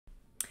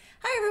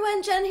Hi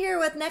everyone, Jen here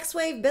with Next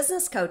Wave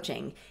Business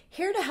Coaching,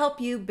 here to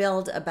help you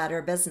build a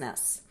better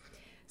business.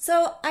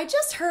 So I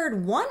just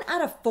heard 1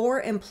 out of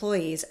 4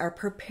 employees are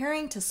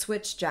preparing to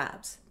switch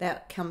jobs.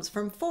 That comes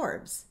from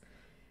Forbes.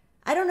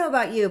 I don't know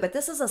about you, but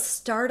this is a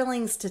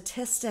startling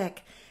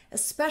statistic,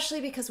 especially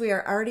because we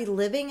are already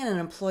living in an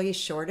employee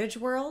shortage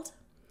world.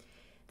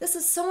 This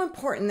is so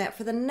important that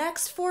for the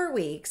next 4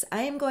 weeks,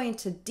 I am going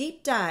to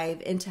deep dive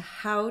into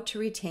how to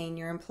retain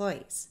your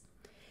employees.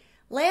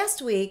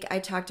 Last week, I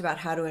talked about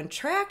how to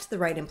attract the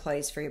right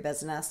employees for your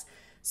business.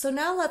 So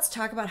now let's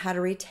talk about how to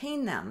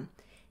retain them.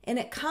 And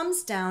it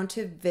comes down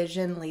to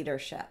vision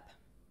leadership.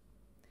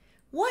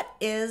 What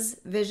is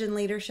vision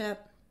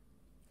leadership?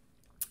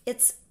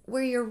 It's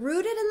where you're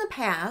rooted in the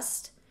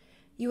past,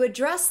 you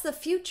address the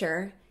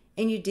future,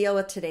 and you deal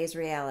with today's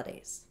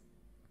realities.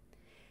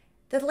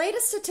 The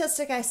latest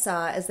statistic I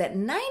saw is that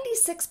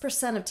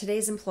 96% of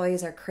today's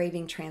employees are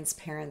craving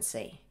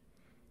transparency.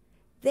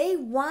 They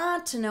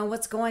want to know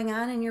what's going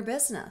on in your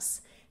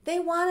business. They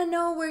want to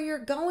know where you're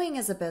going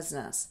as a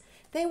business.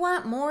 They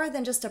want more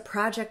than just a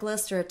project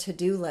list or a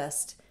to-do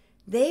list.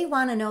 They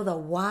want to know the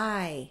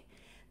why.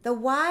 The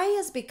why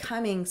is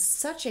becoming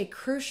such a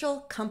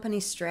crucial company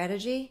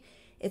strategy.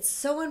 It's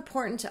so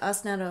important to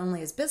us not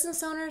only as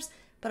business owners,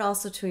 but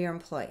also to your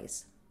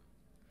employees.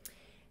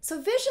 So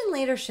vision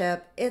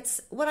leadership, it's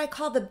what I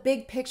call the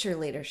big picture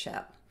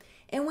leadership.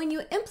 And when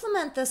you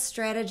implement this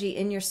strategy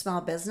in your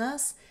small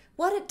business,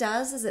 what it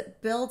does is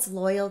it builds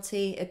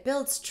loyalty, it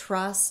builds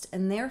trust,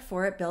 and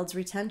therefore it builds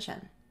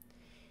retention.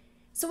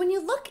 So when you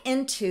look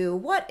into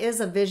what is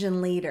a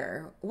vision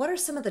leader, what are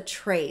some of the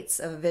traits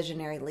of a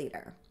visionary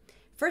leader?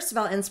 First of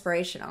all,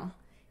 inspirational.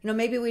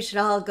 Maybe we should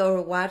all go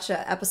watch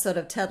an episode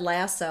of Ted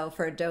Lasso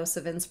for a dose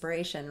of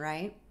inspiration,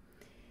 right?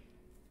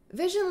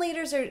 Vision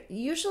leaders are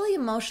usually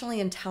emotionally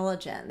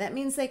intelligent. That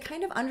means they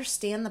kind of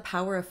understand the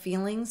power of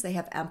feelings. They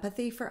have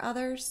empathy for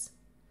others.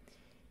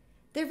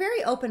 They're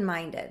very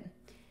open-minded.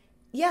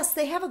 Yes,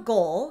 they have a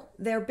goal.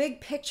 They're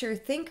big picture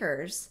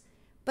thinkers,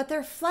 but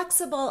they're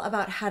flexible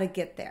about how to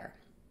get there.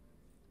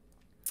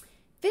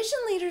 Vision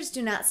leaders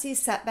do not see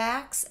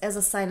setbacks as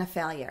a sign of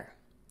failure.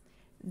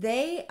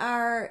 They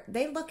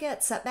look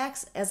at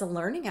setbacks as a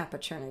learning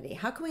opportunity.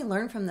 How can we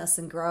learn from this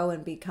and grow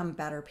and become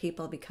better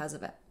people because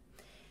of it?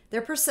 They're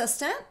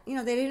persistent.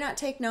 They do not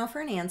take no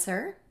for an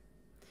answer.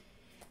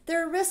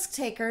 They're risk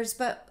takers,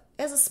 but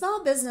as a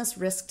small business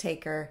risk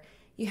taker,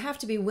 you have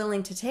to be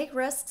willing to take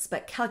risks,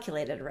 but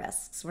calculated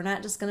risks. We're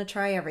not just going to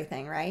try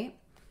everything, right?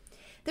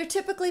 They're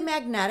typically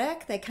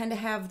magnetic. They kind of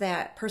have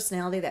that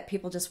personality that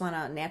people just want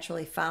to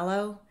naturally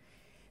follow.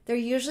 They're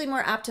usually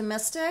more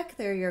optimistic.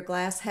 They're your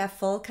glass half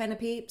full kind of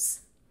peeps.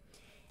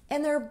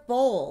 And they're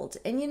bold.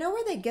 And you know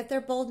where they get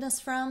their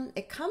boldness from?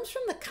 It comes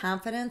from the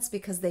confidence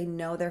because they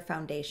know their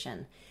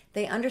foundation.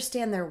 They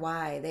understand their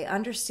why. They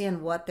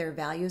understand what their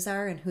values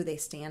are and who they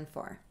stand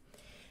for.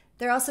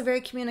 They're also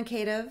very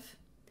communicative.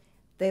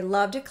 They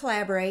love to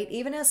collaborate.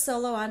 Even as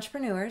solo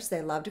entrepreneurs,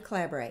 they love to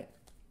collaborate.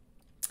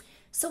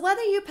 So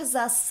whether you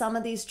possess some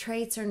of these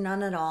traits or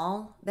none at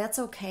all, that's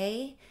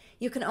okay.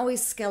 You can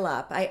always skill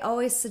up. I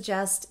always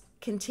suggest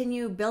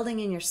continue building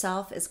in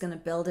yourself is going to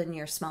build in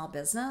your small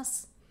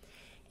business.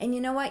 And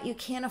you know what? You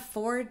can't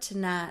afford to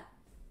not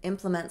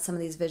implement some of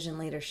these vision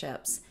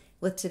leaderships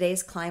with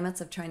today's climates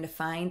of trying to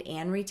find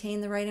and retain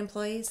the right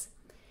employees.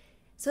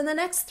 So in the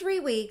next 3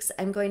 weeks,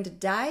 I'm going to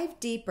dive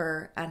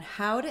deeper on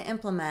how to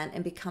implement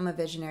and become a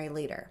visionary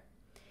leader.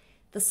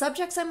 The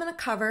subjects I'm going to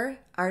cover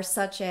are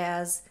such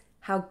as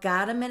how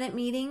got-a-minute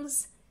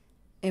meetings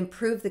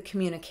improve the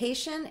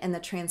communication and the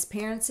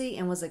transparency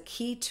and was a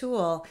key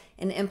tool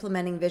in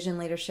implementing vision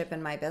leadership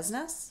in my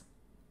business.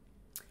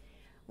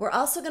 We're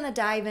also going to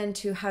dive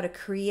into how to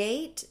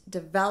create,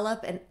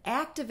 develop, and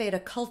activate a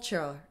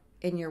culture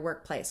in your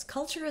workplace.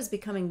 Culture is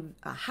becoming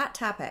a hot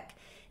topic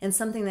and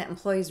something that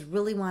employees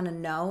really want to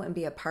know and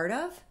be a part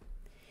of.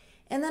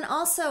 And then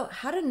also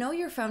how to know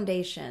your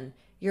foundation,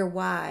 your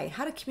why,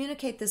 how to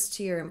communicate this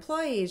to your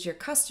employees, your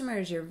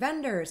customers, your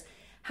vendors,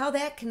 how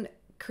that can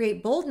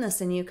create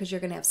boldness in you because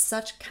you're going to have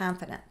such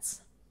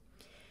confidence.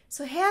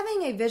 So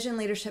having a vision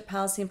leadership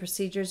policy and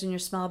procedures in your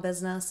small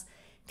business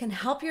can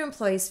help your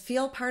employees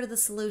feel part of the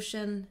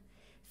solution,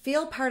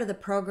 feel part of the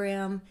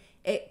program.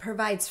 It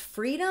provides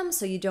freedom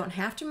so you don't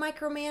have to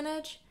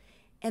micromanage.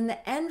 And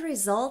the end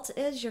result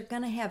is you're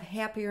going to have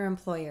happier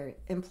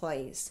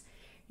employees.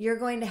 You're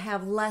going to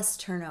have less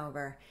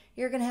turnover.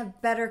 You're going to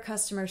have better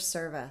customer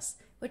service,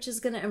 which is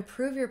going to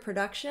improve your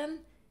production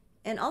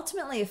and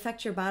ultimately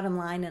affect your bottom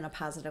line in a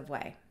positive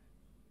way.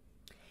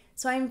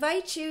 So I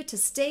invite you to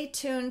stay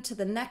tuned to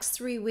the next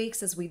 3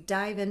 weeks as we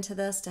dive into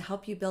this to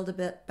help you build a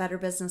bit better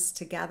business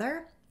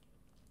together.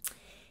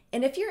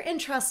 And if you're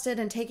interested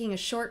in taking a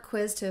short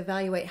quiz to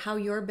evaluate how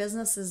your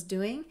business is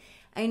doing,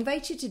 I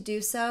invite you to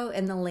do so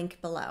in the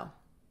link below.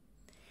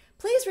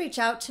 Please reach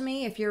out to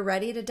me if you're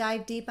ready to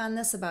dive deep on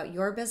this about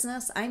your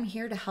business. I'm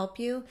here to help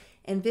you,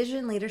 and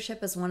vision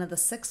leadership is one of the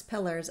 6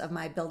 pillars of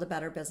my Build a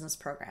Better Business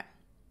program.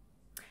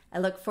 I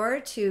look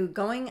forward to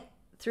going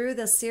through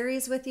this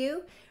series with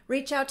you.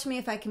 Reach out to me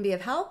if I can be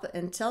of help.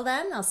 Until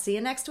then, I'll see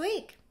you next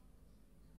week.